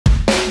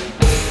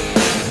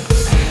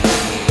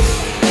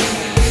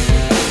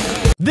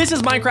This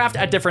is Minecraft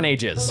at different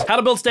ages. How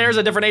to build stairs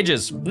at different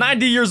ages.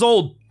 90 years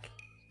old.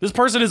 This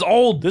person is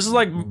old. This is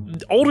like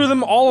older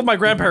than all of my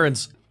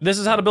grandparents. This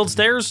is how to build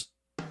stairs.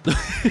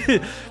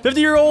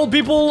 50-year-old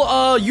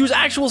people use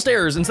actual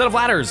stairs instead of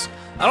ladders.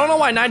 I don't know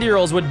why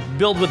 90-year-olds would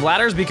build with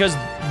ladders because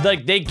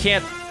like they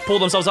can't pull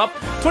themselves up.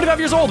 25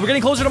 years old, we're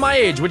getting closer to my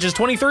age, which is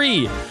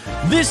 23.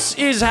 This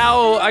is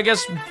how, I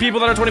guess, people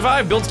that are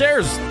 25 build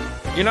stairs.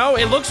 You know,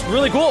 it looks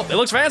really cool. It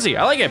looks fancy.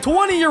 I like it.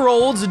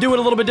 20-year-olds do it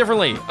a little bit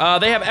differently.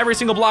 They have every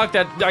single block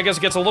that, I guess,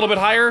 gets a little bit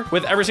higher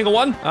with every single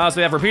one. So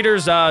they have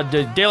repeaters,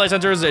 daylight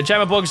sensors,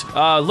 enchantment books,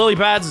 lily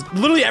pads,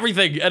 literally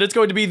everything. And it's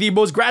going to be the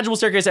most gradual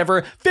staircase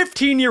ever.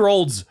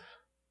 15-year-olds.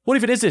 What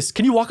even is this?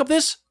 Can you walk up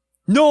this?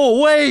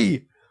 No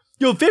way.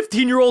 Yo,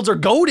 15-year-olds are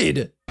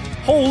goated.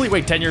 Holy,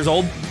 wait, 10 years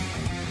old?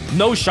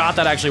 No shot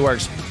that actually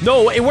works.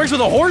 No, it works with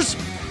a horse?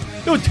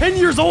 Yo, 10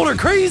 years old are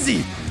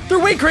crazy. They're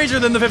way crazier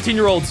than the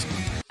 15-year-olds.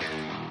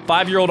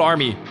 5-year-old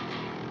army.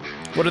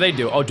 What do they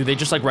do? Oh, do they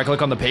just like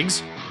right-click on the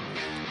pigs?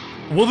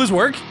 Will this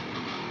work?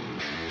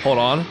 Hold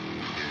on.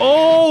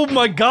 Oh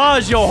my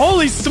gosh, yo,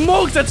 holy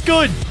smokes, that's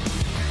good.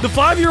 The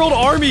 5-year-old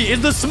army is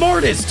the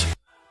smartest.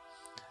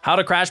 How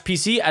to crash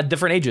PC at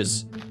different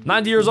ages.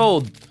 90 years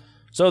old.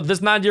 So this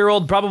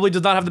 90-year-old probably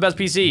does not have the best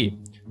PC.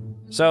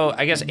 So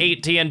I guess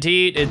 8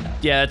 TNT,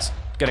 yeah, it's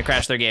gonna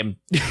crash their game.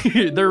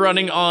 They're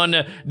running on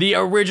the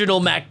original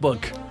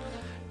MacBook.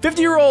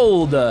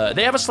 50-year-old,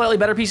 they have a slightly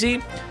better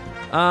PC.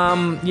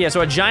 Yeah, so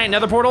a giant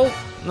nether portal,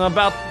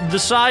 about the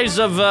size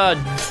of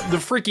the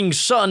freaking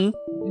sun.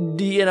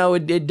 You know,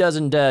 it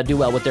doesn't do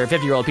well with their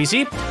 50-year-old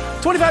PC.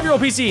 25-year-old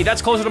PC,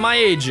 that's closer to my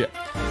age.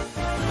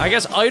 I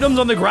guess items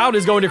on the ground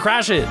is going to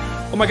crash it.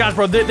 Oh my gosh,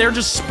 bro, they're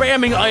just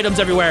spamming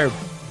items everywhere.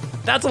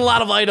 That's a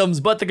lot of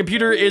items, but the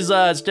computer is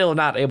still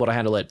not able to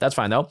handle it. That's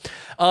fine though.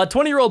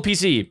 20-year-old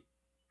PC.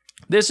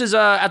 This is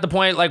at the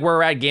point like where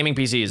we're at gaming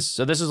PCs.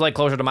 So this is like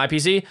closer to my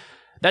PC.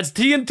 That's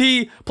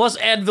TNT plus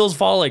anvils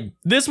falling.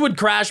 This would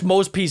crash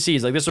most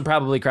PCs. Like this would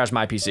probably crash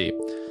my PC.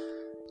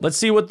 Let's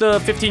see what the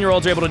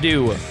 15-year-olds are able to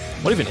do.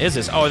 What even is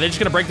this? Oh, are they just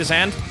gonna break this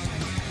hand?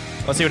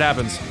 Let's see what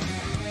happens.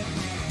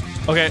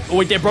 Okay,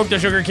 wait, they broke the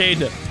sugar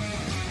cane.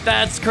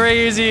 That's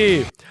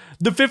crazy.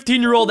 The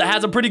 15-year-old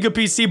has a pretty good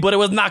PC, but it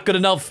was not good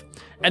enough.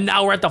 And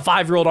now we're at the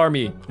 5-year-old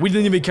army. We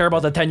didn't even care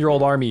about the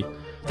 10-year-old army.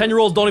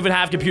 10-year-olds don't even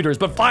have computers,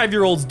 but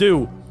 5-year-olds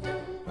do.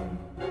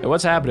 Hey,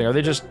 what's happening? Are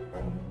they just...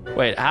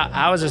 Wait,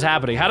 how is this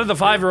happening? How did the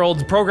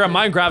 5-year-olds program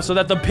Minecraft so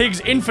that the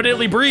pigs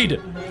infinitely breed?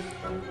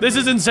 This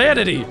is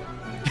insanity.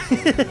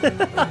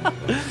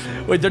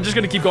 Wait, they're just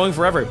gonna keep going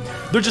forever.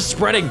 They're just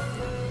spreading.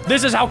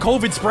 This is how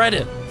COVID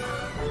spread.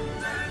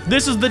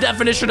 This is the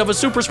definition of a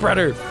super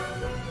spreader.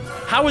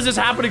 How is this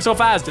happening so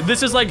fast?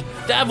 This is like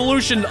the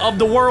evolution of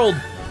the world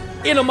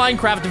in a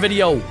Minecraft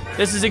video.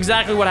 This is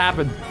exactly what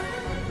happened.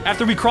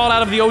 After we crawled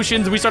out of the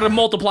oceans, we started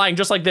multiplying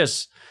just like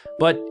this.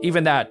 But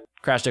even that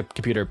crashed the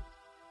computer.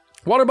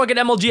 Water bucket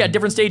MLG at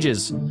different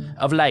stages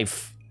of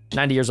life.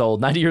 90 years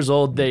old. 90 years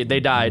old, they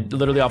died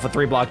literally off a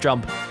 3-block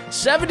jump.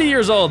 70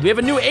 years old, we have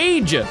a new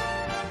age.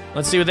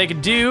 Let's see what they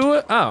could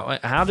do. Oh,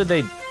 how did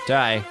they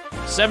die?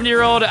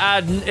 70-year-old,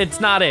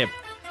 it's not it.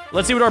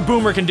 Let's see what our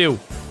boomer can do.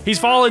 He's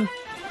fallen.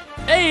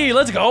 Hey,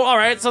 let's go. All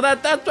right, so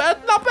that's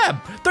not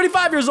bad.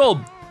 35 years old.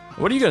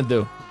 What are you gonna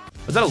do?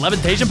 Was that a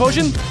levitation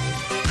potion?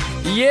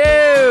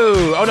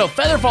 Yo! Oh no,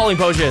 feather falling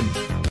potion.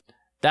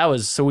 That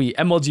was sweet.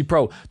 MLG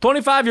Pro.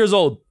 25 years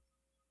old.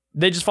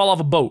 They just fall off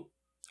a boat.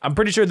 I'm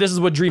pretty sure this is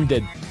what Dream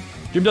did.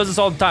 Dream does this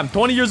all the time.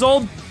 20 years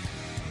old.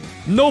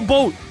 No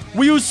boat.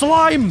 We use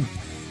slime.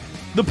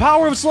 The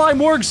power of slime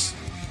works.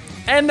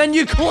 And then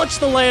you clutch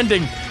the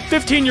landing.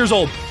 15 years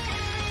old.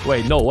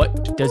 Wait, no,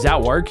 what? Does that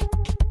work?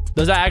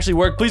 Does that actually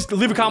work? Please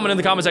leave a comment in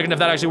the comment section if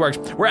that actually works.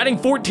 We're adding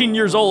 14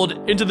 years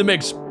old into the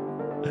mix.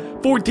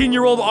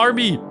 14-year-old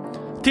army.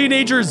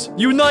 Teenagers,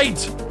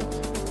 unite.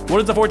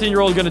 What is the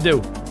 14-year-old gonna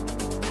do?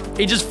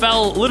 He just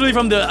fell literally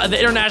from the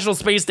International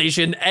Space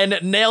Station and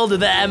nailed the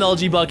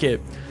MLG bucket.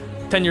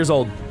 10 years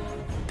old.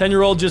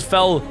 10-year-old just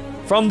fell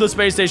from the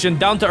space station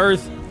down to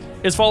Earth,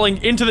 is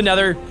falling into the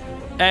nether,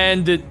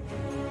 and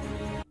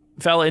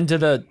fell into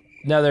the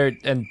nether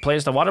and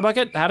placed a water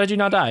bucket? How did you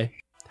not die?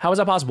 How is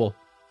that possible?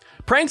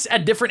 Pranks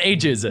at different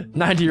ages.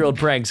 90-year-old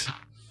pranks.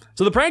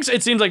 So the pranks,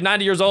 it seems like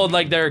 90 years old,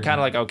 like they're kind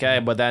of like, okay,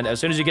 but then as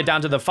soon as you get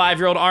down to the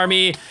 5-year-old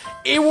army,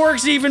 it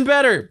works even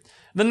better.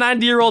 The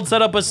 90-year-old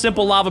set up a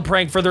simple lava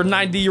prank for their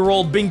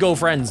 90-year-old bingo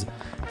friends.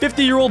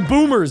 50-year-old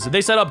boomers,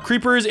 they set up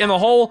creepers in the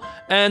hole,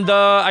 and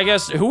I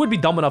guess, who would be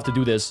dumb enough to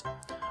do this?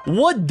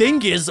 What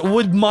dingus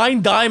would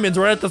mine diamonds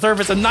right at the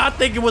surface and not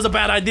think it was a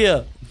bad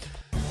idea?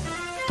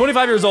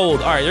 25 years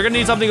old. All right, you're gonna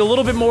need something a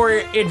little bit more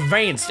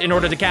advanced in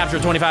order to capture a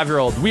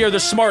 25-year-old. We are the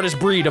smartest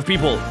breed of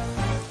people.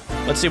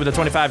 Let's see what the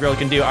 25-year-old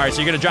can do. All right, so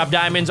you're gonna drop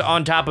diamonds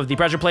on top of the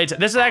pressure plates.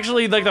 This is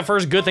actually like the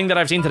first good thing that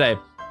I've seen today.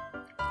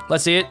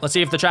 Let's see it. Let's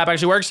see if the trap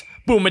actually works.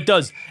 Boom, it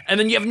does. And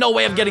then you have no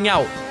way of getting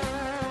out.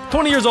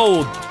 20 years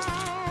old.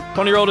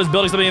 20-year-old is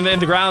building something in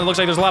the ground. It looks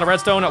like there's a lot of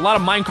redstone, a lot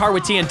of minecart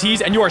with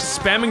TNTs, and you are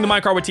spamming the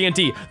minecart with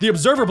TNT. The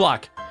observer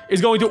block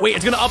is going to, wait,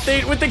 it's going to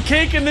update with the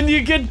cake and then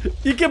you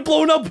get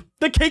blown up.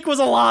 The cake was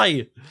a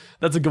lie.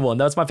 That's a good one.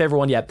 That's my favorite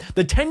one yet.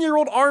 The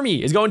 10-year-old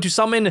army is going to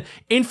summon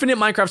infinite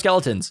Minecraft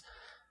skeletons.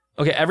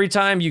 Okay, every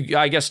time you,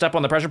 I guess, step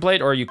on the pressure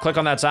plate or you click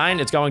on that sign,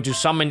 it's going to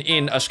summon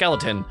in a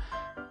skeleton.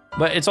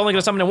 But it's only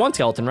going to summon in one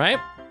skeleton, right?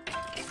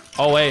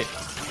 Oh, wait.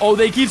 Oh,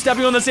 they keep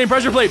stepping on the same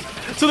pressure plate.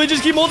 So they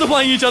just keep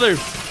multiplying each other.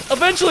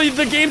 Eventually,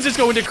 the game's just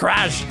going to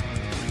crash.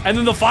 And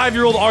then the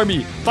 5-year-old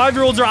army.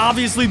 5-year-olds are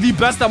obviously the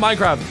best at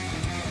Minecraft.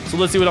 So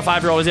let's see what a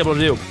 5-year-old is able to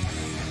do.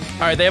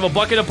 All right, they have a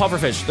bucket of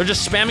pufferfish. They're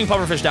just spamming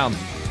pufferfish down.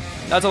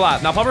 That's a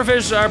lot. Now,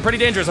 pufferfish are pretty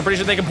dangerous. I'm pretty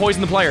sure they can poison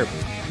the player.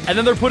 And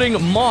then they're putting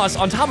moss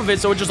on top of it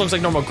so it just looks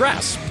like normal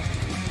grass.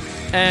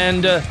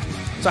 And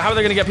so how are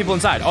they gonna get people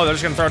inside? Oh, they're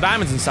just gonna throw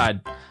diamonds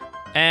inside.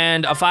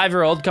 And a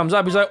 5-year-old comes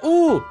up, he's like,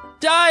 ooh,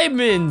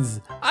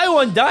 diamonds! I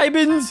want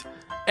diamonds!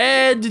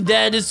 And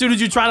then as soon as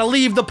you try to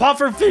leave, the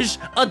pufferfish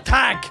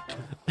attack!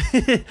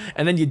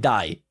 And then you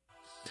die.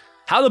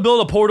 How to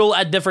build a portal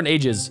at different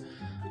ages.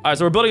 All right,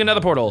 so we're building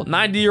another portal.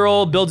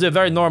 90-year-old builds it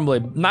very normally.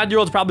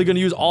 90-year-old's probably gonna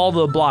use all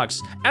the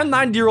blocks. And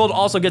 90-year-old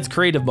also gets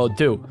creative mode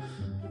too.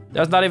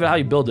 That's not even how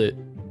you build it.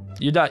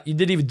 You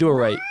didn't even do it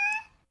right.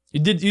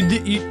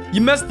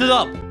 You messed it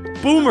up.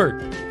 Boomer.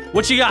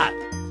 What you got?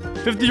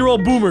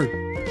 50-year-old boomer.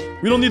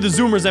 We don't need the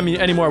zoomers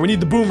anymore. We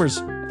need the boomers.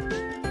 All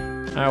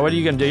right, what are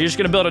you gonna do? You're just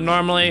gonna build it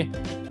normally.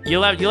 You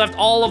left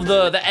all of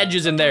the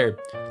edges in there.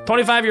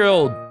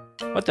 25-year-old.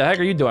 What the heck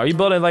are you doing? Are you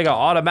building like an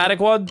automatic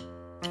one?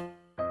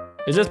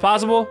 Is this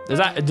possible? Does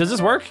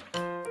this work?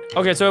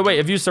 Okay, so wait,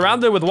 if you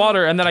surround it with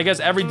water and then I guess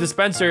every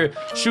dispenser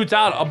shoots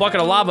out a bucket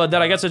of lava,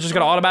 then I guess it's just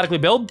gonna automatically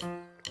build?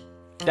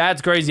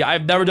 That's crazy.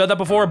 I've never done that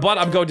before, but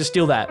I'm going to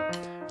steal that.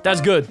 That's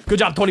good. Good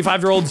job,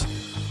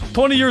 25-year-olds.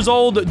 20 years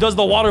old does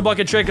the water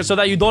bucket trick so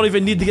that you don't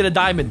even need to get a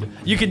diamond.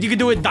 You can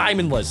do it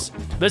diamondless.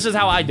 This is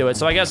how I do it,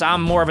 so I guess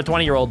I'm more of a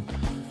 20-year-old.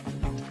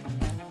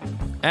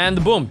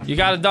 And boom, you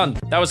got it done.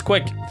 That was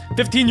quick.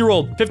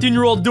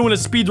 15-year-old doing a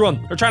speed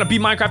run. They're trying to beat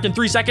Minecraft in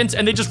 3 seconds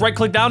and they just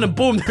right-click down and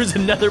boom, there's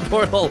another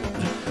portal.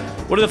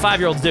 What do the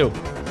 5-year-olds do?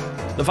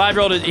 The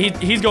 5-year-old,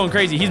 he's going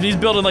crazy. He's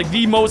building like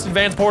the most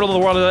advanced portal the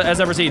world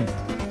has ever seen.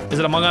 Is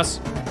it Among Us?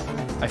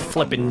 I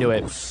flippin' knew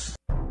it.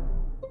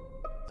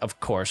 Of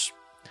course.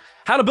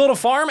 How to build a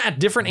farm at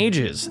different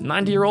ages.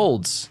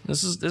 90-year-olds.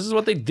 This is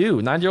what they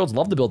do. 90-year-olds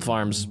love to build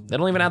farms. They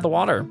don't even have the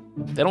water.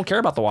 They don't care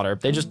about the water.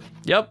 They just,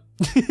 yep.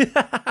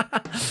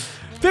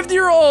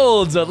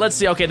 50-year-olds. Let's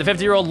see. Okay, the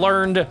 50-year-old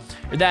learned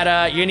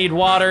that you need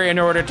water in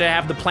order to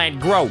have the plant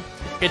grow.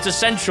 It's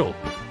essential.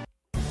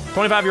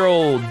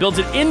 25-year-old builds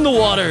it in the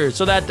water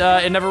so that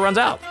it never runs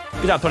out.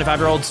 Good job,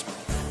 25-year-olds.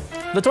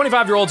 The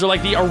 25-year-olds are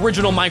like the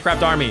original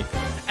Minecraft army.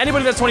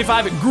 Anybody that's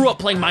 25 grew up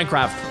playing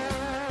Minecraft.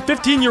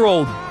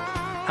 15-year-old.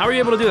 How are you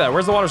able to do that?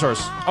 Where's the water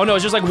source? Oh no,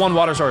 it's just like one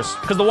water source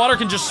because the water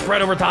can just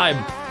spread over time.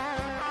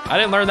 I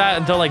didn't learn that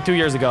until like 2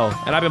 years ago,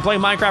 and I've been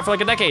playing Minecraft for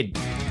like a decade.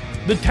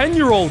 The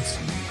 10-year-olds.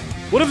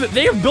 What if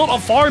they have built a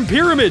farm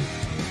pyramid?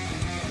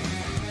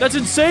 That's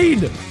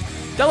insane.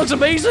 That looks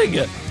amazing.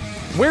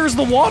 Where's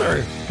the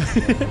water?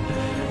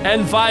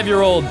 And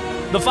 5-year-old.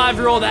 The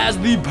 5-year-old has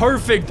the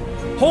perfect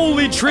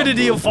holy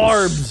trinity of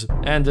farms.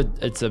 And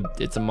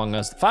it's Among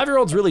Us.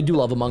 5-year-olds really do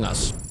love Among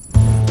Us.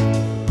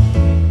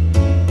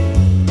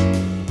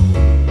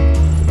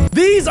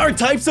 These are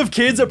types of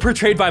kids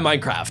portrayed by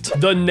Minecraft.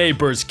 The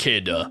neighbor's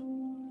kid.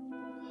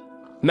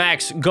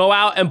 Max, go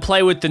out and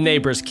play with the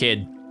neighbor's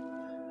kid.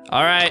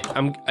 All right,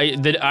 all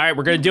right,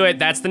 we're gonna do it.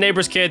 That's the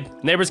neighbor's kid.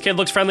 Neighbor's kid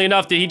looks friendly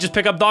enough. Did he just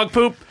pick up dog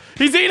poop?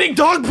 He's eating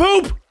dog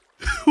poop!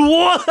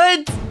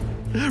 What?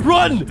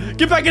 Run!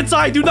 Get back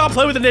inside! Do not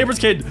play with the neighbor's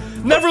kid!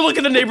 Never look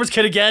at the neighbor's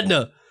kid again!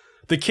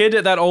 The kid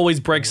that always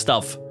breaks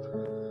stuff.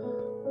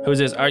 Who's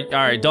this? All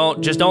right,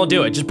 don't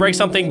do it. Just break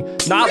something.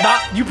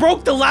 You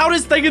broke the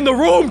loudest thing in the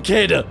room,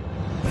 kid!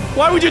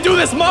 Why would you do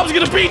this? Mom's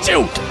gonna beat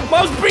you!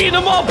 Mom's beating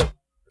him up!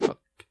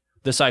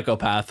 The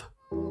psychopath.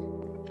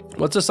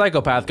 What's a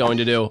psychopath going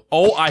to do?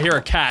 Oh, I hear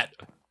a cat.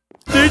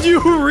 Did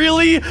you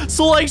really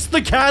slice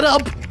the cat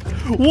up?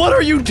 What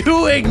are you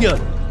doing?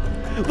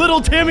 Little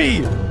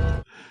Timmy!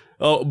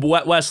 Oh,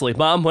 Wesley,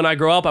 Mom, when I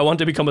grow up, I want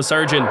to become a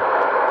surgeon.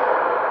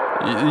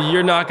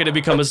 You're not gonna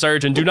become a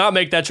surgeon. Do not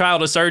make that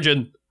child a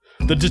surgeon.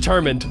 The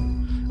determined.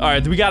 All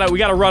right, we got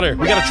a runner.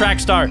 We got a track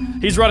star.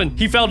 He's running.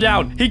 He fell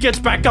down. He gets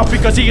back up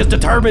because he is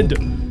determined.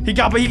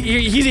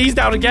 He's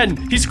down again.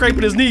 He's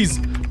scraping his knees.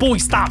 Boy,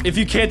 stop if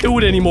you can't do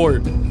it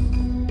anymore.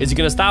 Is he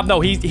gonna stop?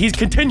 No, he's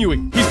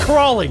continuing. He's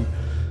crawling.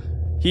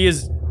 He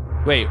is.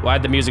 Wait,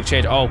 why'd the music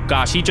change? Oh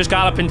gosh, he just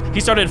got up and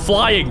he started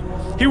flying.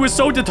 He was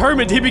so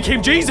determined, he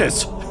became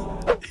Jesus.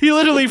 He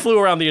literally flew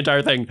around the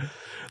entire thing.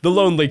 The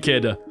lonely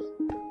kid. All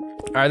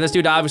right, this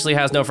dude obviously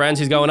has no friends.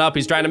 He's going up.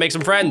 He's trying to make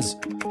some friends.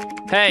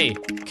 Hey,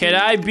 can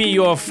I be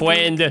your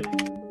friend?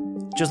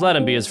 Just let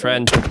him be his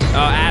friend.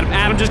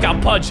 Adam just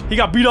got punched. He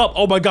got beat up.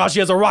 Oh my gosh, he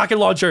has a rocket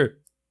launcher.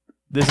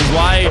 This is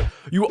why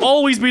you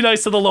always be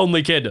nice to the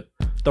lonely kid.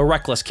 The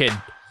reckless kid.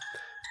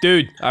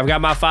 Dude, I've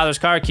got my father's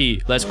car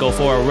key. Let's go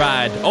for a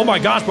ride. Oh my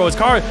gosh, bro, his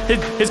car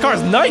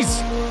is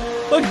nice.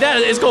 Look at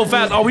that, it's going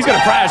fast. Oh, he's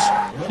gonna crash.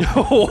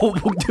 Oh,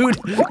 dude.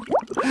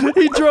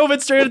 He drove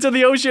it straight into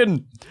the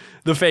ocean.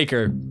 The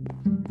faker.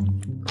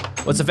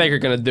 What's the faker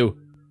gonna do?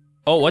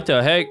 Oh, what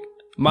the heck?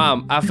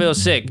 Mom, I feel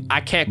sick.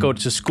 I can't go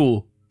to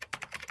school.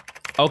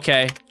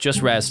 Okay,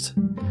 just rest.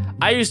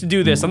 I used to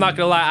do this. I'm not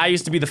gonna lie. I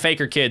used to be the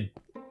faker kid.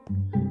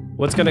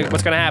 What's gonna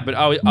happen?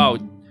 Oh,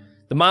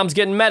 the mom's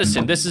getting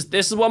medicine. This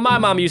is what my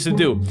mom used to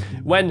do.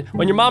 When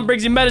your mom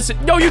brings you medicine,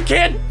 no, you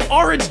can't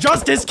orange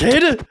justice,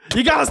 kid.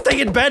 You gotta stay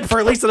in bed for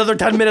at least another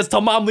 10 minutes till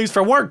mom leaves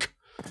for work.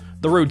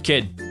 The rude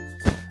kid.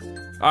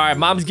 All right,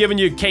 mom's giving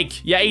you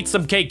cake. You ate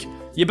some cake.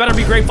 You better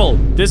be grateful.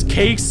 This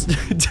cake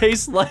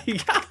tastes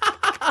like.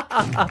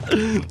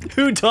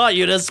 Who taught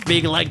you to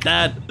speak like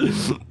that?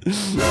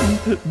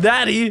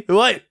 Daddy,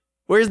 what?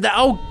 Where's that?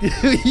 Oh,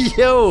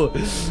 yo,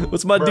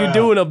 what's my dude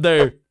doing up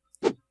there?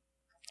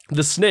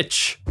 The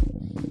snitch.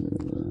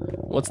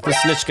 What's the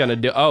snitch gonna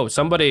do? Oh,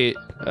 somebody,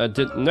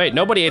 wait,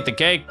 nobody ate the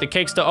cake. The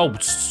cake's still, oh,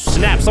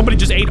 snap. Somebody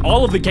just ate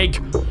all of the cake.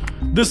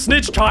 The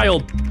snitch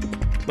child.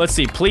 Let's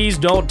see, please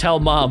don't tell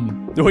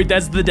mom. Wait,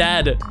 that's the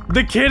dad.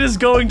 The kid is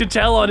going to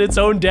tell on its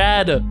own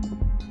dad.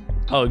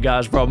 Oh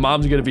gosh, bro,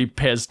 mom's gonna be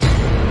pissed.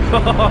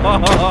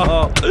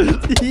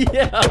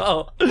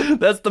 Yo,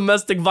 that's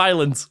domestic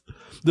violence.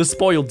 The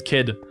spoiled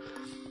kid.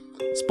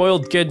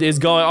 Spoiled kid is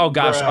going, oh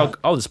gosh,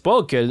 oh, the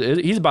spoiled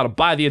kid, he's about to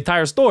buy the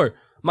entire store.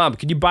 Mom,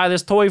 can you buy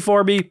this toy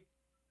for me?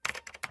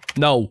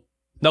 No.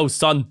 No,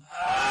 son.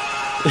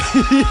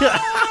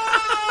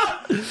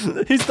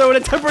 He's throwing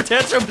a temper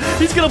tantrum.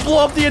 He's gonna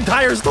blow up the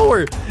entire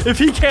store. If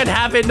he can't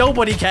have it,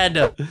 nobody can.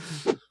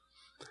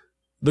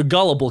 The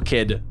gullible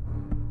kid.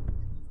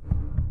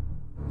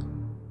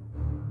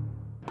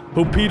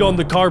 Who peed on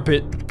the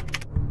carpet?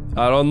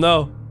 I don't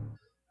know.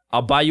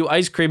 I'll buy you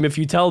ice cream if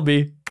you tell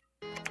me.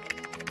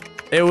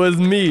 It was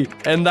me,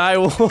 and I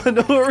want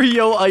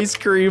Oreo ice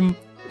cream.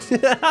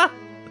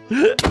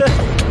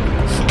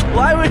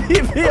 Why would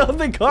he be on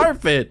the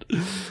carpet?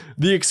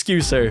 The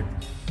excuser.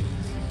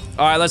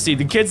 All right, let's see.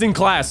 The kid's in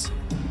class.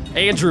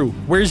 Andrew,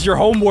 where's your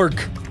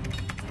homework?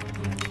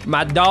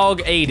 My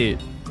dog ate it.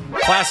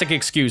 Classic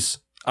excuse.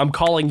 I'm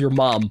calling your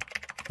mom.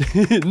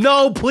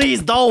 No,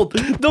 please don't.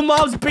 The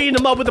mom's beating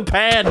him up with a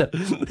pan.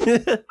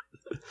 The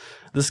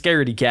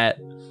scaredy cat.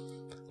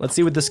 Let's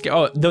see what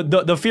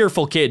the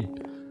fearful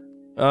kid.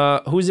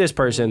 Who's this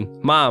person?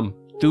 Mom,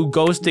 do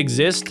ghosts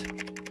exist?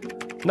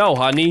 No,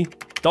 honey.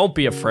 Don't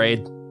be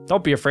afraid.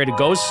 Don't be afraid of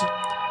ghosts.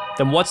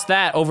 Then what's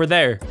that over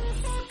there?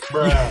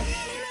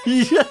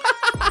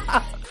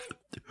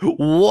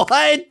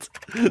 What?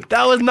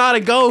 That was not a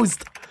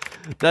ghost.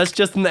 That's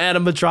just an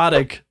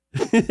animatronic.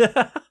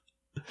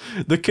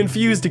 The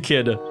confused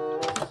kid.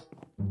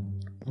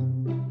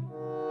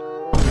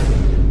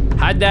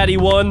 Hi, Daddy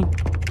One.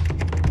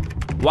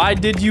 Why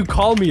did you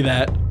call me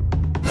that?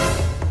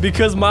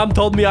 Because mom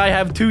told me I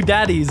have two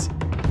daddies.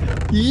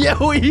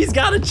 Yo, he's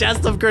got a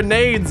chest of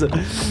grenades.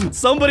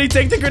 Somebody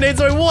take the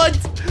grenades away. What?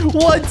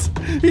 What?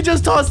 He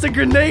just tossed a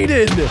grenade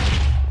in.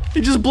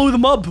 He just blew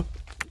them up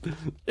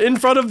in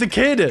front of the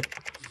kid.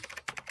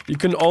 You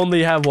can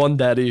only have one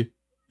daddy.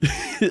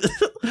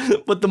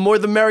 But the more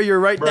the merrier,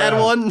 right, Dad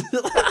One?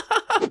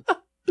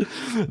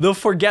 The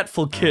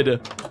forgetful kid.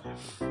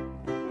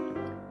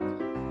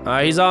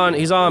 He's on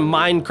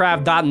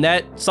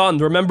Minecraft.net. Son,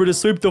 remember to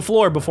sweep the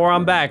floor before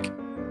I'm back.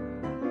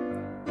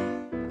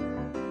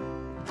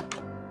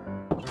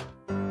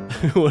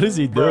 What is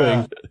he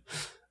doing?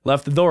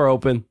 Left the door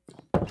open.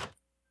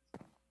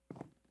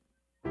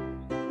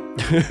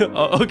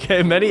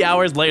 Okay, many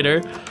hours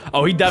later.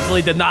 Oh, he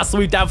definitely did not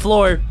sweep that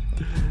floor.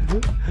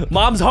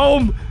 Mom's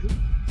home.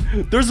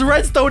 There's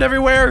redstone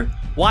everywhere.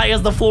 Why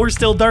is the floor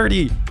still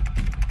dirty?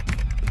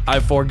 I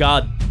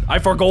forgot. I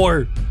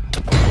forgot.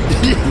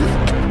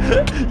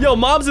 Yo,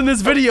 moms in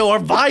this video are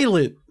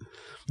violent.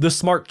 The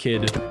smart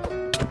kid.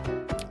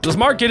 The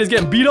smart kid is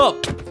getting beat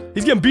up.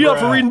 He's getting beat up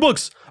for reading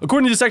books.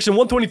 According to section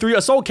 123,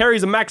 assault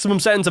carries a maximum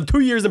sentence of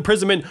 2 years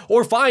imprisonment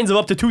or fines of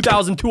up to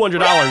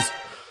 $2,200.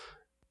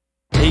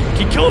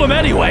 He killed him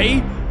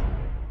anyway.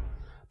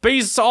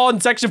 Based on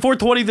section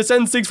 420, the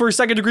sentencing for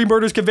second-degree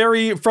murders can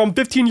vary from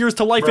 15 years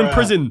to life in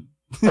prison.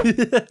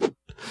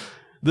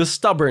 The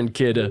stubborn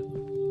kid.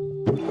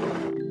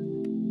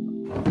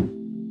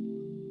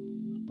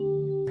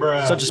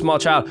 Such a small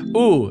child.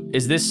 Ooh,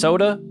 is this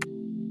soda?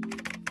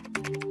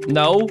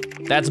 No,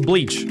 that's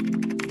bleach.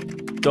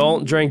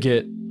 Don't drink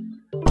it.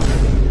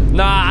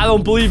 Nah, I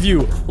don't believe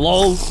you.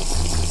 Lol.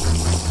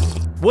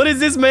 What is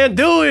this man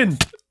doing?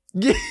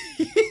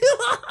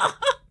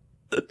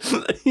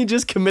 He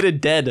just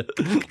committed dead.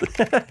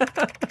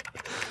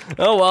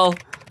 Oh well.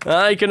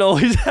 I can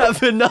always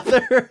have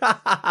another.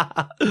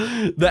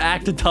 The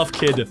act tough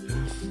kid.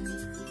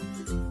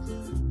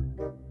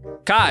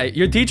 Kai,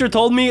 your teacher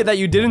told me that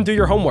you didn't do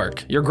your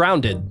homework. You're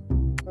grounded.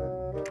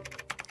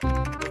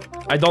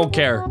 I don't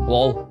care,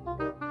 lol.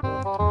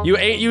 You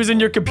ain't using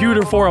your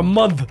computer for a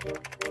month.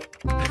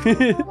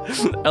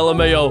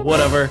 LMAO,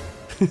 whatever.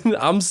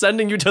 I'm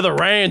sending you to the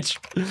ranch.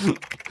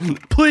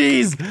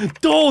 Please,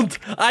 don't.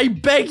 I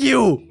beg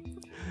you.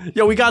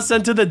 Yo, we got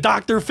sent to the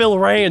Dr. Phil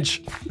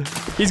ranch.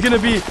 He's gonna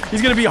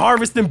be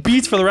harvesting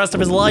beets for the rest of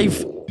his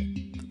life.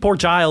 Poor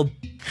child.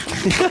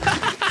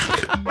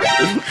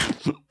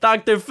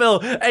 Dr.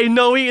 Phil, ain't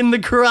no eating the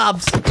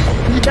crops.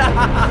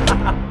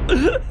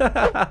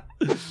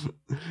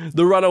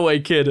 The runaway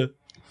kid.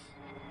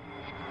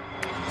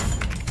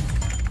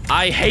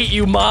 I hate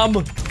you,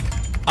 Mom.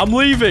 I'm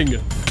leaving.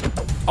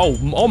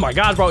 Oh my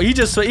God, bro. He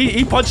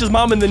punched his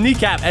mom in the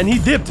kneecap and he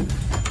dipped.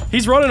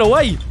 He's running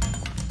away.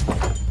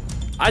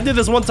 I did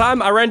this one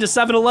time. I ran to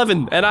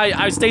 7-Eleven and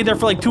I stayed there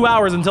for like 2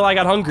 hours until I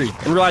got hungry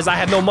and realized I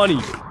had no money.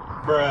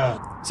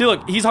 Bruh. See,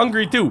 look, he's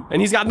hungry too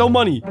and he's got no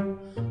money.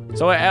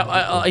 So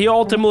he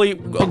ultimately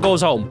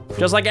goes home,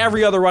 just like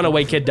every other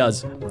runaway kid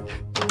does.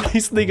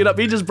 He's sneaking up.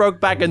 He just broke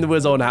back into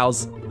his own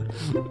house.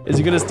 Is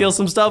he gonna steal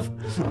some stuff?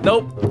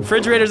 Nope.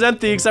 Refrigerator's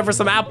empty except for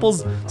some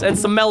apples and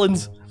some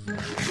melons.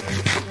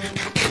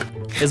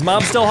 Is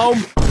Mom still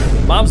home?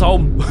 Mom's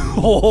home.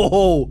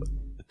 Oh,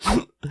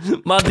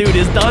 my dude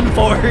is done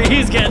for.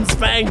 He's getting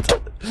spanked.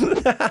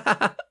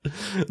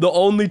 The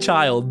only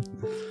child.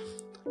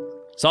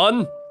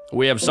 Son,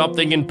 we have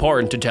something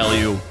important to tell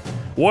you.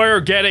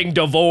 We're getting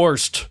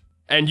divorced,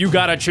 and you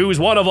gotta choose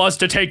one of us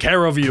to take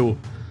care of you.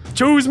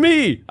 Choose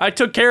me. I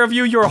took care of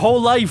you your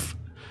whole life.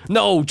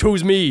 No,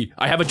 choose me.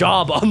 I have a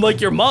job,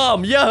 unlike your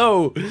mom.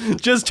 Yo,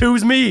 just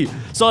choose me.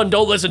 Son,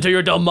 don't listen to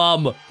your dumb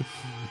mom.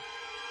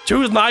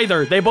 Choose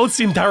neither. They both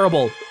seem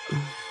terrible.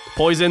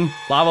 Poison,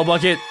 lava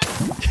bucket.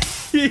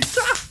 He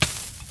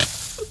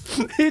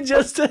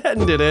just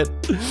ended it.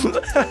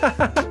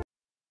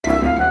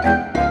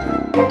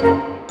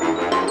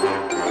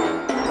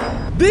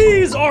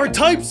 These are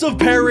types of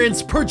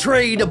parents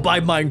portrayed by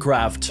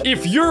Minecraft.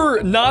 If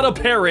you're not a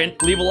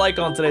parent, leave a like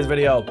on today's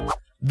video.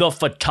 The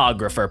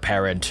photographer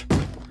parent.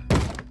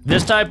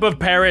 This type of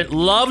parent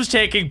loves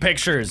taking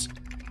pictures.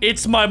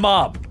 It's my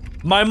mom.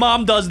 My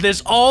mom does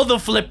this all the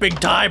flipping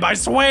time, I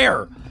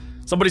swear.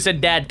 Somebody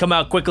said, Dad, come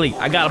out quickly.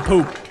 I gotta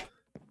poop.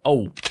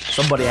 Oh,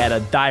 somebody had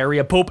a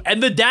diarrhea poop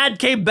and the dad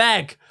came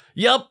back.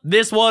 Yup,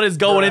 this one is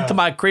going into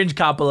my cringe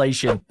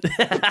compilation.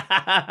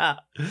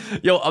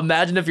 Yo,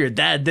 imagine if your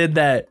dad did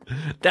that.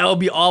 That would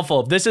be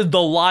awful. This is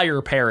the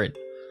liar parent.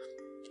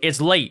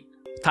 It's late.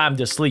 Time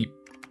to sleep.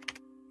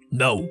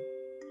 No.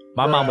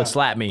 My mom would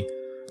slap me.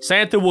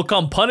 Santa will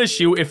come punish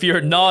you if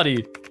you're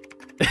naughty.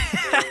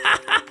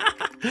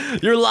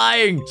 You're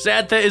lying.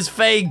 Santa is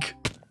fake.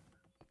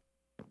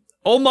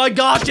 Oh my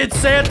gosh, it's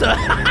Santa.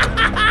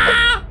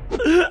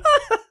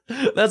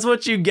 That's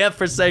what you get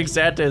for saying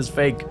Santa is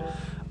fake.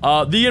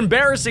 The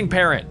embarrassing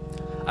parent.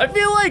 I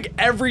feel like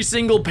every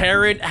single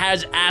parent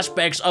has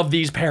aspects of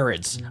these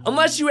parents.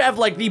 Unless you have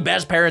like the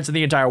best parents in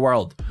the entire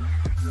world.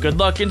 Good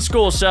luck in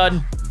school,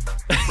 son.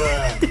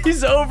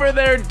 He's over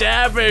there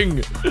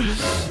dabbing.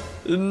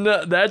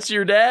 No, that's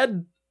your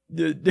dad?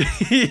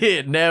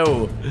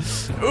 No.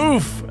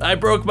 Oof, I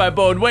broke my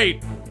bone.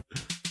 Wait.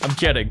 I'm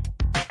kidding.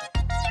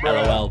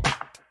 LOL.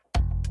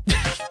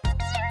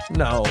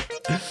 No.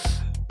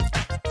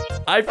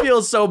 I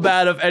feel so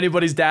bad if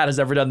anybody's dad has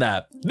ever done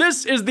that.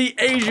 This is the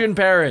Asian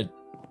parent.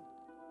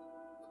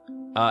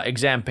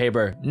 Exam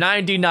paper.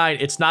 99.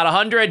 It's not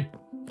 100.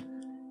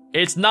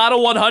 It's not a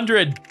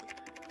 100.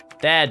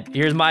 Dad,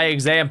 here's my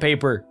exam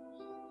paper.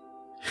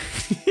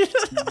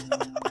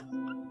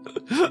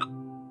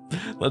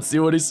 Let's see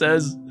what he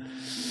says.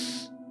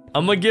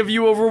 I'm gonna give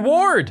you a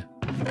reward.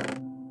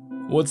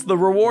 What's the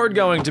reward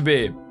going to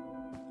be?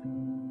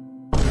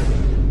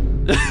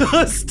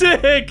 A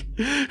stick!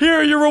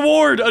 Here, your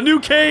reward, a new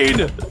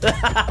cane!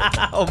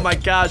 Oh my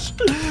gosh.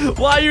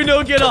 Why you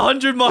don't get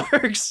 100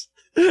 marks?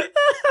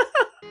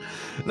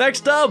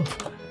 Next up,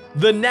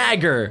 the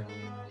nagger.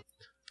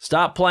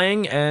 Stop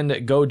playing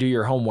and go do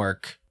your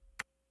homework.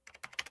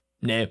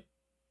 Nah.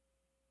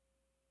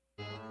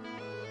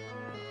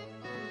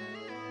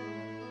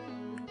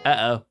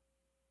 Uh-oh.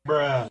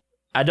 Bruh.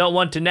 I don't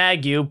want to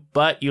nag you,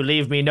 but you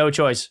leave me no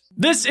choice.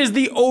 This is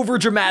the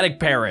overdramatic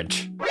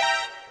parent.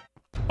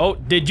 Oh,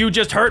 did you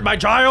just hurt my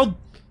child?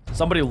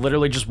 Somebody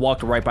literally just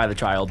walked right by the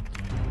child.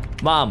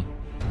 Mom,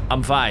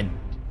 I'm fine.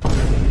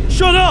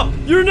 Shut up!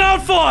 You're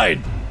not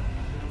fine!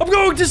 I'm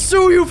going to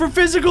sue you for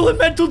physical and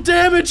mental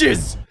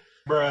damages!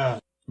 Bruh.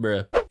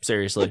 Bruh.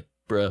 Seriously.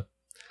 Bruh.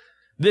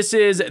 This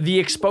is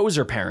the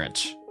exposer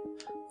parent.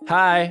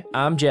 Hi,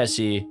 I'm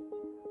Jesse.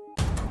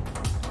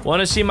 Want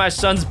to see my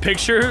son's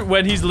picture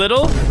when he's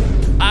little?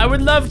 I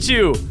would love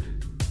to.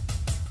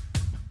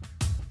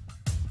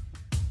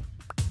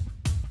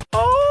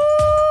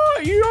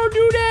 Oh, you don't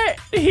do that.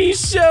 He's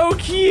so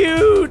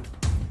cute.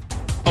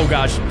 Oh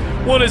gosh.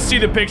 Want to see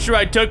the picture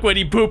I took when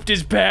he pooped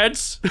his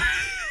pants?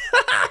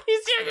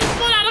 He's just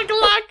put out a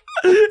Glock.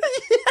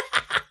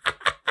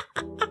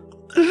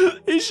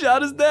 He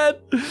shot his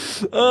dad.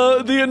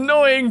 The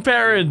annoying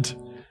parent.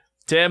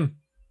 Tim.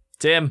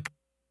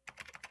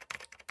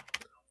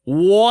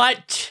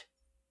 What?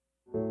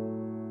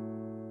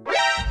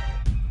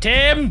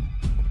 Tim?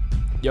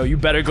 Yo, you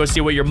better go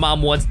see what your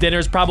mom wants.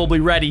 Dinner's probably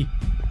ready.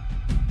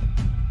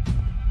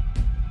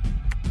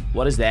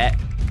 What is that?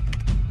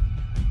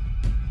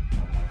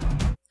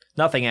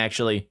 Nothing,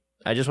 actually.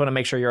 I just want to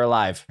make sure you're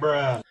alive.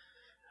 Bruh.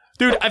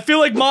 Dude, I feel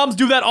like moms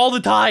do that all the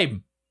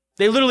time.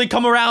 They literally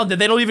come around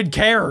and they don't even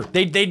care.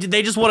 They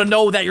just want to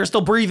know that you're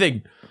still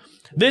breathing.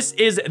 This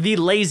is the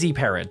lazy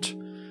parent.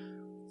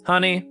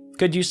 Honey,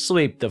 could you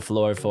sweep the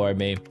floor for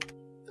me?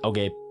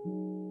 Okay.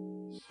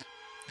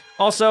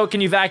 Also,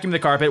 can you vacuum the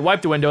carpet,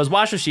 wipe the windows,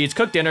 wash the sheets,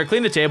 cook dinner,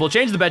 clean the table,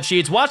 change the bed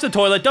sheets, wash the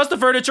toilet, dust the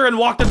furniture, and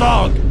walk the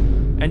dog?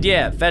 And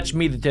yeah, fetch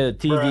me the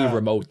TV Bruh.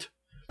 remote.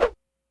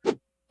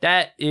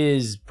 That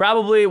is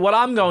probably what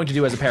I'm going to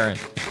do as a parent.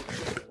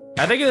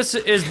 I think this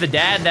is the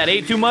dad that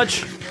ate too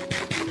much.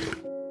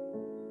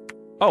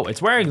 Oh,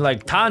 it's wearing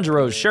like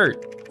Tanjiro's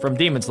shirt from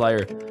Demon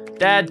Slayer.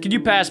 Dad, can you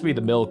pass me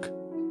the milk?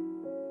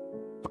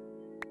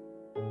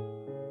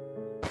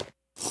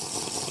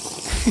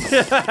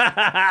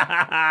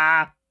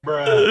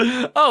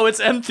 Bruh. Oh, it's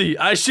empty.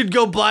 I should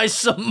go buy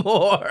some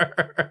more.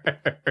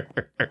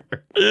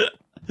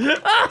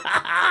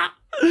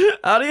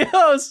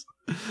 Adios.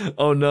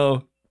 Oh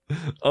no.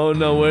 Oh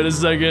no, wait a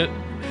second.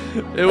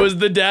 It was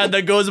the dad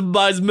that goes and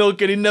buys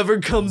milk and he never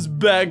comes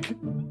back.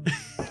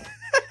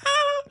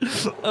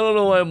 I don't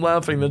know why I'm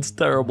laughing, that's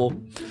terrible.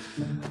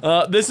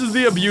 This is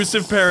the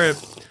abusive parent.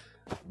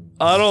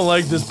 I don't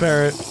like this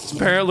parent. This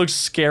parent looks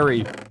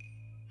scary.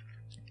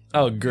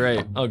 Oh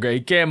great, oh great.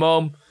 He came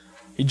home,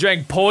 he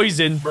drank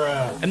poison,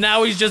 Bruh. and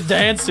now he's just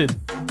dancing.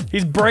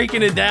 He's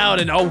breaking it down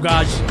and oh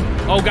gosh,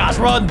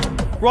 run!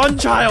 Run,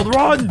 child,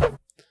 run!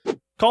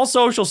 Call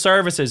social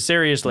services,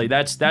 seriously,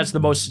 that's the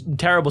most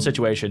terrible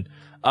situation.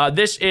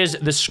 This is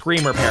the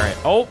screamer parent.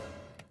 Oh.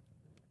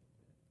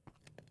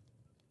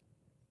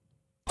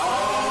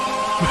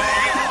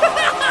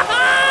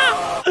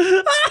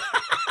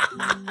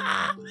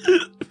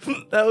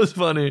 That was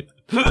funny.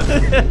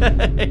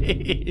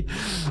 Hey,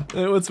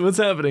 what's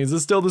happening? Is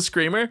this still the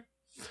screamer?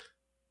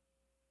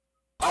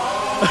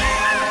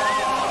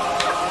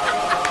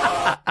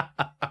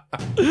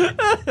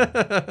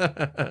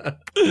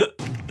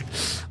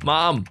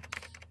 Mom,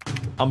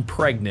 I'm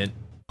pregnant.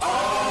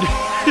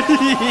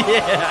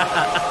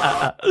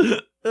 Yeah.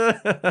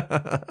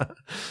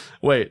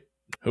 Wait,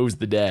 who's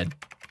the dad?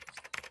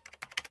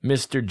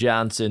 Mr.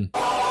 Johnson.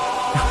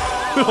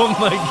 Oh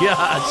my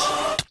gosh.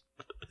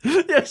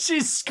 Yeah,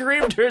 she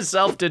screamed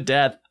herself to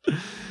death.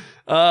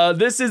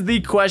 This is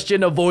the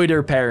question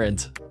avoider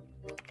parent.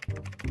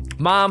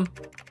 Mom,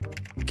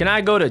 can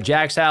I go to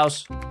Jack's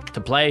house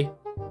to play?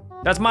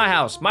 That's my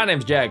house. My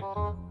name's Jack.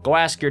 Go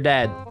ask your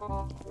dad.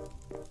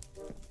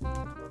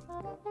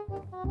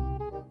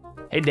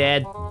 Hey,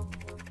 Dad.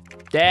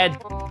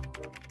 Dad,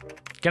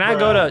 can I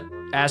go to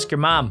ask your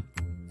mom?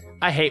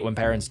 I hate when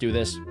parents do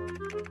this.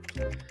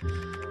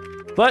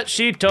 But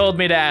she told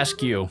me to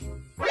ask you.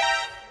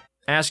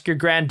 Ask your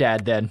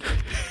granddad then.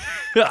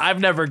 I've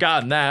never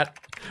gotten that.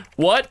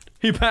 What?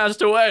 He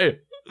passed away.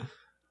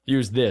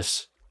 Use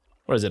this.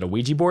 What is it, a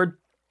Ouija board?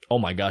 Oh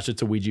my gosh,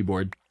 it's a Ouija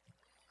board.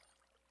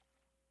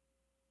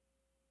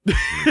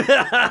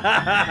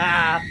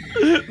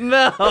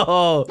 No.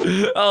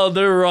 Oh,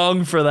 they're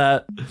wrong for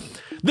that.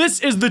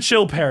 This is the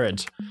chill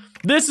parent.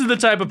 This is the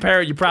type of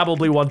parent you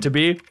probably want to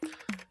be.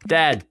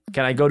 Dad,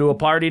 can I go to a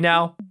party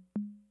now?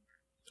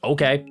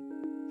 Okay.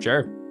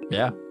 Sure.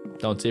 Yeah.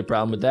 Don't see a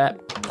problem with that.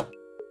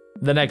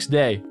 The next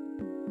day.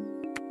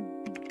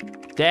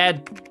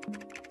 Dad,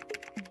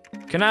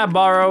 can I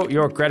borrow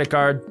your credit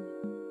card?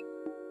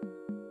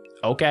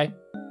 Okay.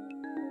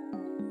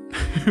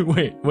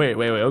 Wait,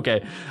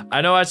 okay.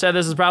 I know I said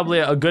this is probably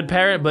a good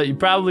parent, but you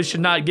probably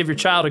should not give your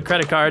child a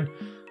credit card.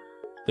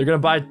 They're gonna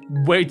buy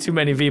way too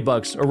many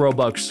V-Bucks, or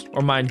Robux,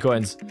 or Mine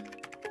Coins.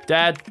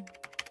 Dad,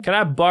 can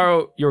I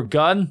borrow your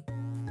gun?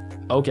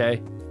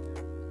 Okay.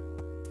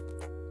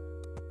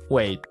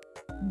 Wait,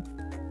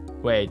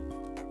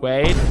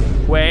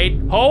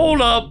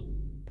 hold up!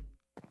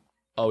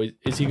 Oh,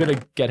 is he gonna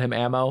get him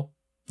ammo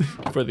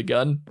for the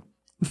gun?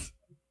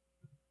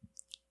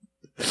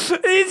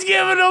 He's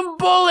giving him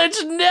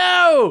bullets,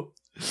 no!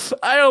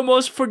 I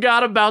almost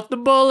forgot about the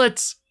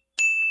bullets.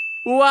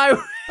 Why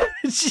would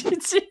you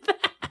do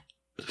that?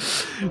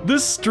 The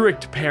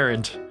strict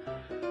parent.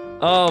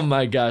 Oh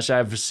my gosh,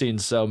 I've seen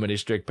so many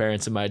strict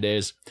parents in my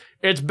days.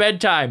 It's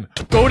bedtime,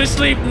 go to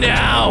sleep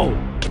now!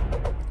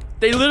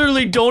 They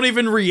literally don't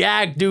even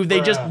react, dude. They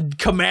just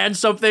command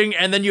something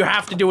and then you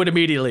have to do it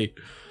immediately.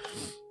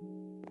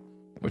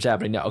 What's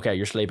happening now? Okay,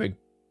 you're sleeping.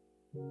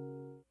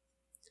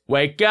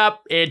 Wake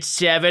up, it's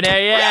 7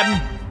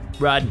 a.m.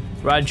 Run,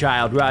 run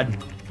child, run.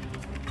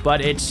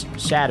 But it's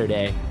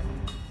Saturday.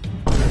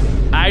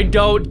 I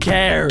don't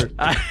care.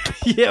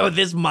 Yo,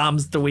 this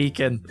mom's the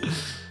weekend.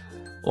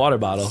 Water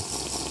bottle.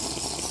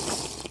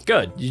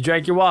 Good, you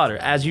drank your water,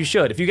 as you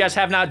should. If you guys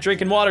have not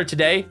drinking water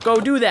today, go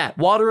do that.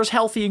 Water is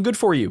healthy and good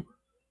for you.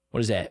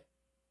 What is that?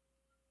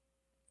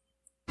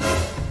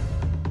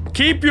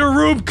 Keep your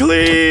room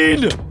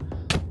clean!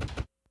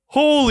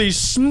 Holy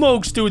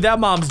smokes, dude, that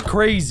mom's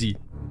crazy.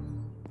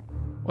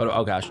 What?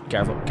 Oh gosh,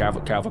 careful.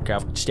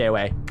 Stay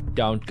away.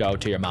 Don't go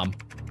to your mom.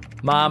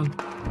 Mom,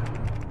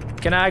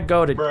 Can I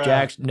go to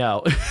Jackson?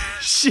 No.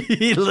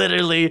 She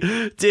literally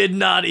did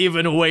not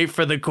even wait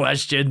for the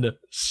question.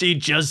 She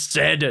just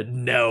said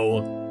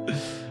no.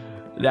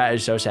 That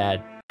is so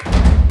sad.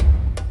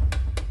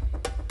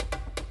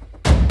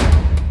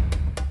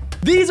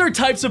 These are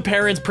types of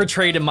parents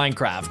portrayed in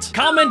Minecraft.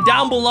 Comment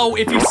down below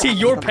if you see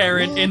your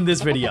parent in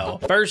this video.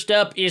 First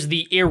up is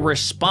the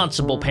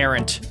irresponsible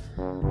parent.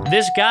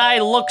 This guy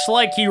looks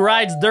like he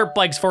rides dirt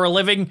bikes for a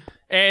living,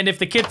 and if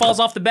the kid falls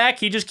off the back,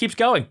 he just keeps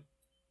going.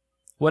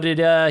 What did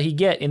he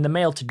get in the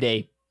mail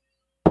today?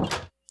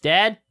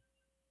 Dad?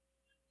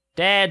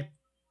 Dad?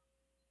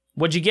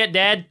 What'd you get,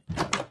 Dad?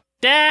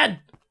 Dad!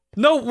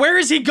 No, where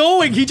is he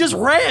going? He just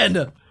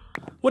ran!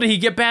 What, did he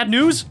get bad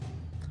news?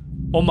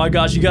 Oh my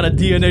gosh, you got a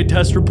DNA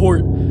test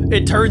report.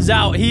 It turns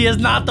out he is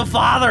not the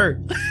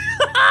father.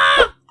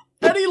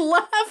 And he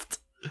left.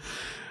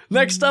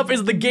 Next up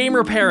is the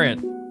gamer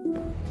parent.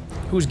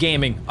 Who's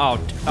gaming? Oh,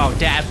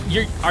 Dad,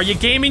 are you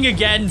gaming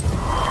again?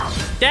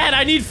 Dad,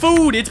 I need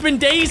food. It's been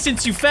days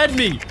since you fed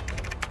me.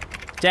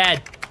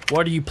 Dad,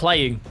 what are you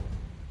playing?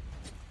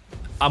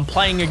 I'm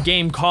playing a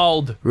game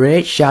called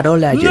Raid Shadow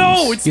Legends.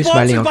 No, it's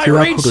sponsored by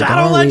Raid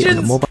Shadow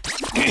Legends.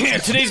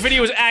 Today's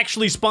video is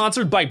actually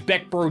sponsored by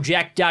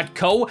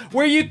BeckBroJack.co,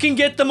 where you can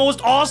get the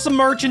most awesome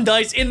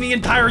merchandise in the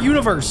entire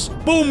universe.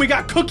 Boom, we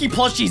got cookie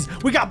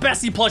plushies, we got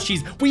Bessie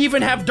plushies, we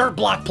even have dirt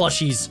block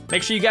plushies.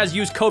 Make sure you guys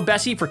use code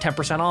Bessie for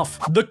 10%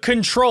 off. The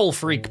control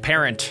freak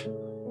parent.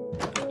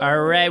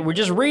 All right, we're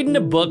just reading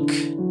a book.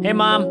 Hey,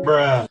 Mom.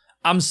 Bruh.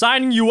 I'm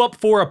signing you up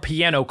for a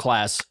piano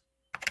class.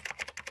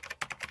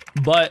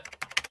 But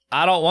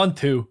I don't want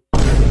to.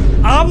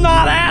 I'm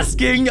not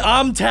asking,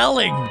 I'm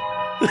telling.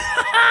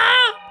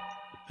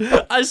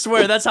 I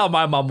swear, that's how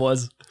my mom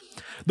was.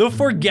 The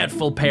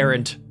forgetful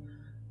parent.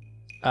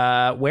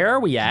 Where are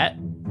we at?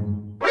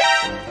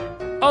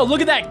 Oh, look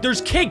at that,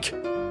 there's cake.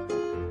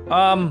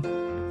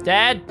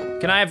 Dad,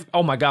 can I have,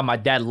 oh my God, my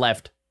dad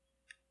left.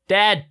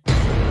 Dad,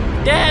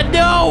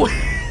 no!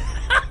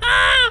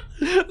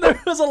 There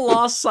was a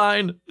lost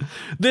sign.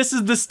 This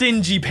is the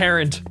stingy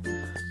parent.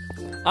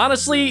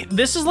 Honestly,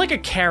 this is like a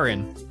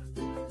Karen.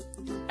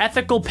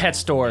 Ethical pet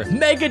store.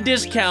 Mega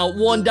discount,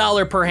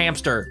 $1 per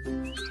hamster.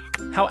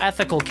 How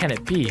ethical can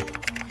it be?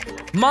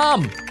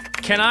 Mom,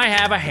 can I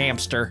have a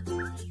hamster?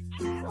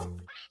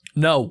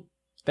 No,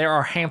 there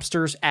are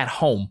hamsters at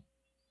home.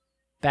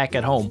 Back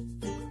at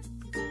home.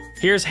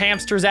 Here's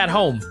hamsters at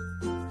home.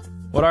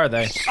 What are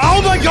they?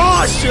 Oh my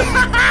gosh!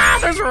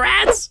 There's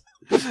rats!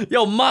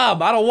 Yo,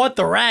 Mom, I don't want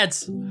the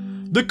rats.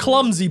 The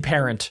clumsy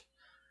parent.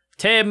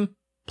 Tim,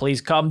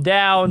 please calm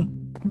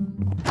down.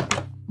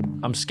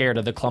 I'm scared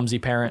of the clumsy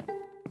parent.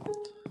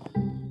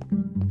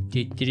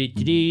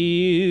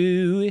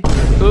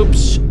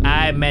 Oops,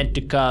 I meant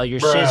to call your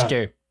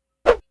sister.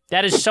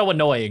 That is so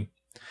annoying.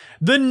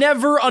 The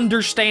never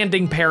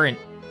understanding parent.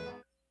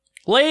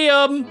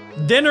 Liam,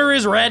 dinner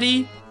is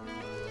ready.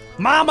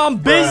 Mom, I'm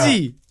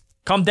busy.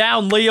 Calm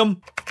down,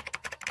 Liam.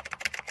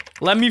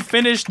 Let me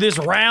finish this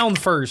round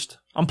first.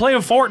 I'm playing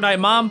Fortnite,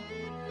 Mom.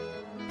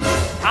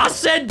 I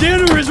said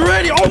dinner is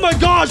ready. Oh my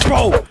gosh,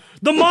 bro.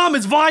 The mom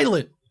is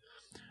violent.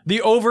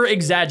 The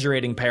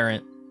over-exaggerating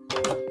parent.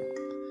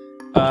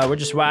 We're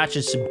just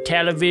watching some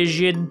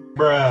television.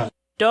 Bruh.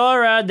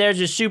 Dora, there's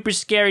a super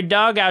scary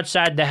dog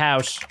outside the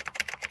house.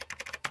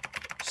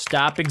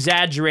 Stop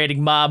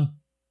exaggerating, Mom.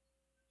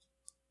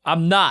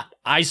 I'm not,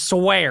 I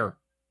swear.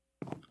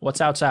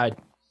 What's outside?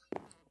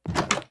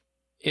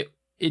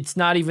 It's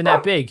not even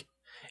that big.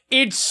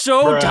 It's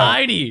so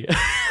tiny.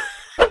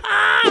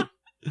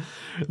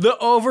 The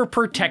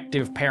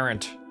overprotective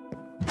parent.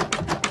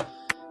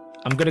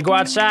 I'm gonna go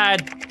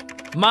outside.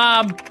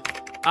 Mom,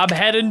 I'm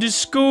heading to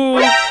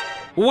school.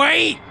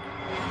 Wait!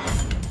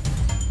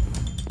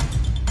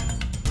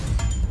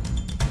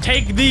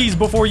 Take these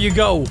before you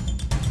go.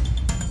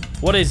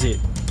 What is it?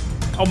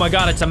 Oh my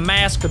God, it's a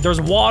mask.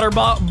 There's water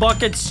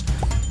buckets.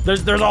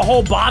 There's a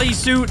whole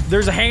bodysuit.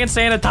 There's a hand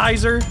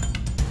sanitizer.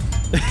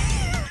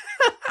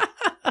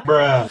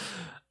 Bruh.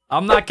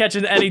 I'm not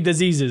catching any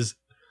diseases.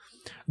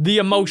 The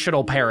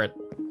emotional parent.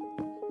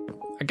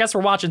 I guess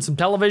we're watching some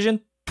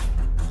television.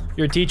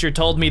 Your teacher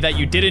told me that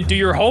you didn't do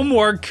your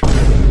homework.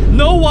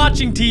 No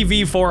watching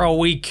TV for a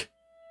week.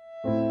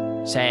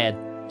 Sad,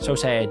 so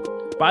sad.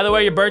 By the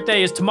way, your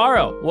birthday is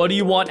tomorrow. What do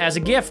you want as a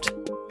gift?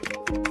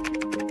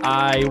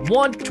 I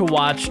want to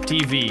watch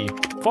TV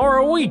for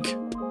a week.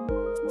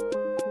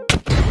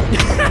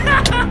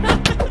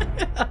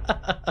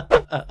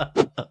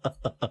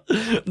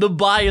 The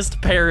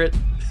biased parent.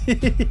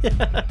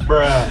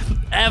 Bruh.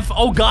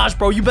 Oh gosh,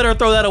 bro, you better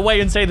throw that away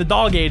and say the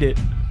dog ate it.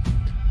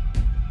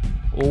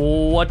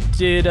 What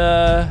did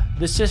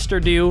the sister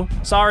do?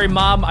 Sorry,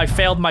 Mom, I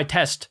failed my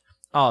test.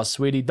 Oh,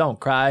 sweetie, don't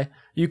cry.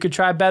 You could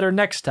try better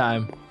next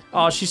time.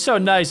 Oh, she's so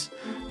nice.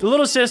 The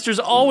little sisters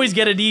always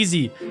get it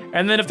easy.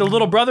 And then if the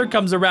little brother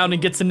comes around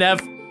and gets an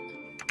F,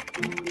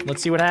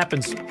 let's see what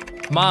happens.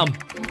 Mom,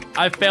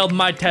 I failed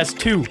my test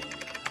too.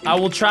 I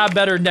will try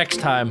better next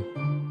time.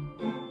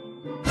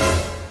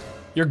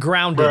 You're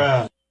grounded.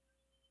 Bruh.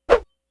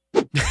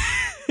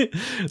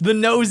 The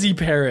nosy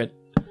parent.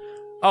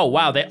 Oh,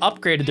 wow, they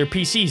upgraded their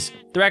PCs.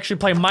 They're actually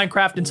playing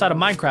Minecraft inside of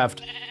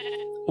Minecraft.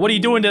 What are you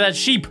doing to that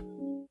sheep?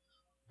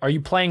 Are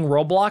you playing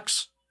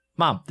Roblox?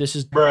 Mom, this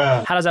is...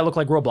 Bruh. How does that look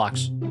like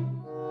Roblox?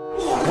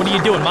 What are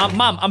you doing, Mom?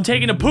 Mom, I'm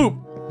taking a poop.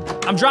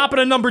 I'm dropping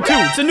a number 2.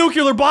 It's a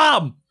nuclear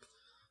bomb.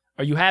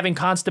 Are you having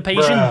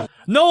constipation? Bruh.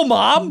 No,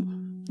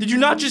 Mom. Did you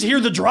not just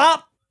hear the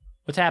drop?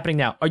 What's happening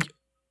now? Are you...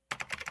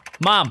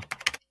 Mom.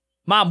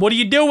 Mom, what are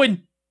you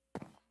doing?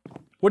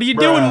 What are you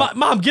doing?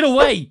 Mom, get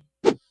away.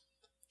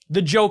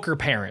 The Joker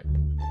parent.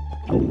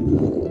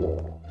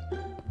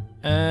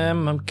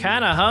 I'm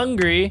kind of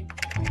hungry.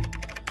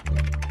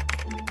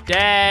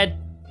 Dad,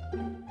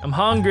 I'm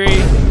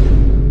hungry.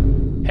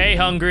 Hey,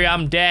 hungry,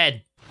 I'm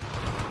dead.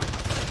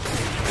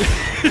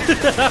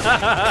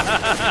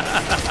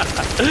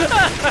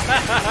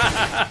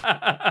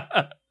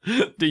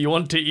 Do you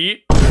want to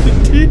eat?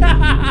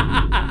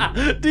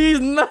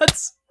 These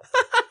nuts.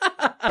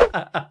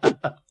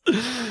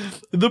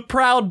 The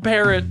proud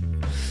parent.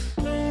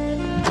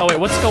 Oh wait,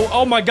 what's going?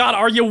 Oh my God,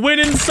 are you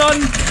winning,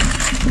 son?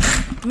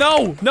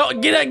 No, no,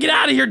 get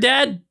out of here,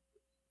 Dad.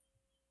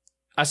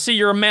 I see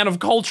you're a man of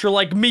culture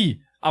like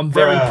me. I'm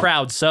very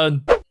proud,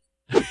 son.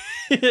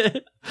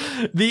 The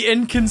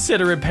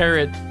inconsiderate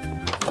parent.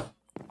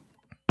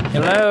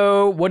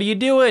 Hello, what are you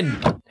doing?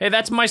 Hey,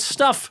 that's my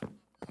stuff.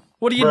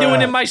 What are you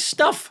doing in my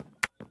stuff?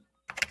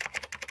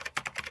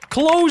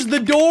 Close the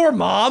door,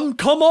 Mom.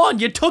 Come on,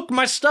 you took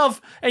my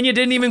stuff and you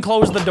didn't even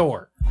close the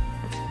door.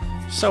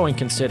 So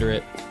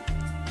inconsiderate.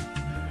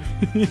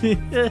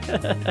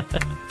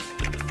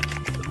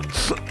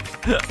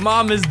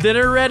 Mom, is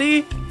dinner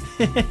ready?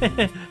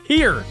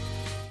 Here.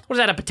 What is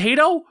that, a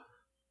potato?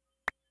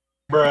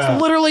 Bruh.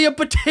 It's literally a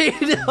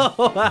potato.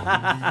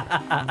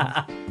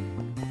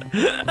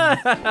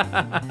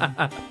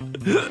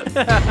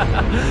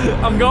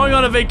 I'm going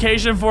on a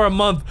vacation for a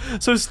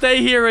month, so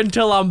stay here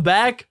until I'm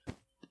back.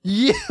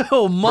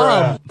 Yo,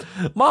 Mom.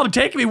 Bruh. Mom,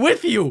 take me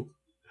with you.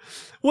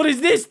 What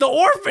is this? The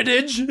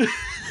orphanage?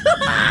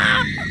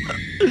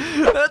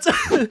 That's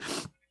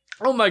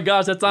oh my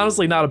gosh, that's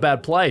honestly not a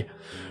bad play.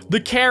 The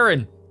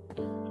Karen.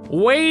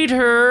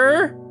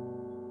 Waiter.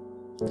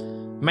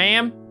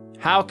 Ma'am,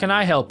 how can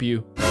I help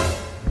you?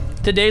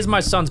 Today's my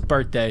son's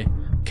birthday.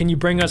 Can you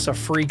bring us a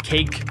free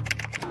cake?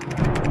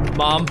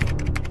 Mom,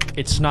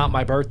 it's not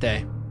my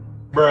birthday.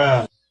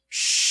 Bruh.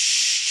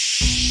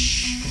 Shh.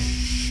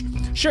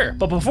 Sure,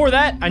 but before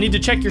that, I need to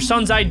check your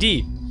son's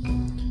ID.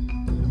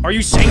 Are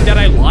you saying that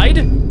I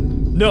lied?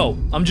 No,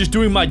 I'm just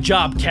doing my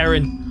job,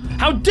 Karen.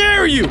 How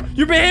dare you!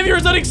 Your behavior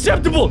is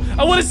unacceptable!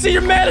 I want to see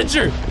your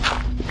manager!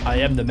 I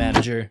am the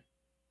manager.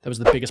 That was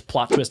the biggest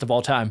plot twist of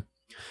all time.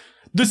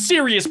 The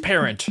serious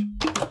parent.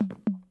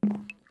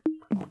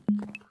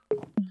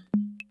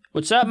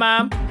 What's up,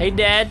 Mom? Hey,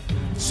 Dad.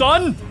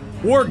 Son,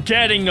 we're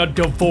getting a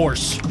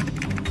divorce.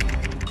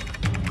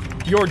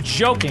 You're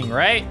joking,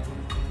 right?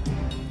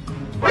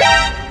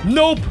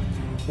 Nope.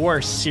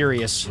 We're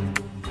serious.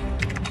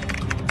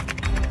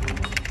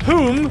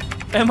 Whom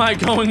am I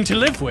going to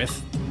live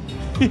with?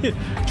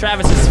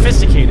 Travis is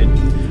sophisticated.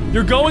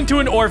 You're going to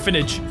an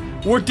orphanage.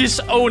 We're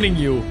disowning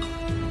you.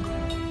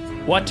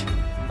 What?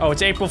 Oh,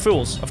 it's April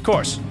Fool's, of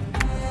course.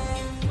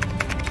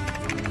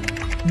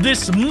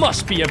 This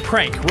must be a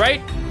prank,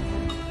 right?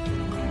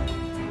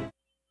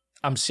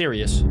 I'm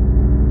serious.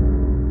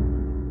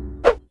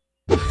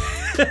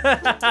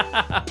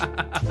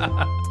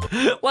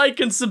 Like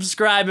and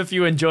subscribe if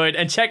you enjoyed,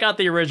 and check out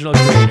the original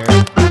creator.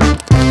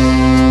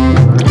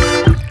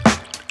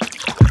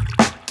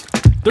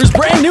 There's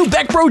brand new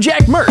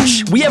BeckBroJack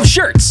merch. We have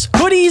shirts,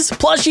 hoodies,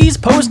 plushies,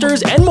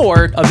 posters, and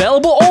more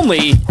available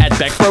only at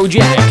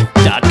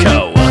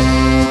BeckBroJack.co.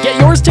 Get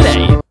yours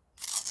today.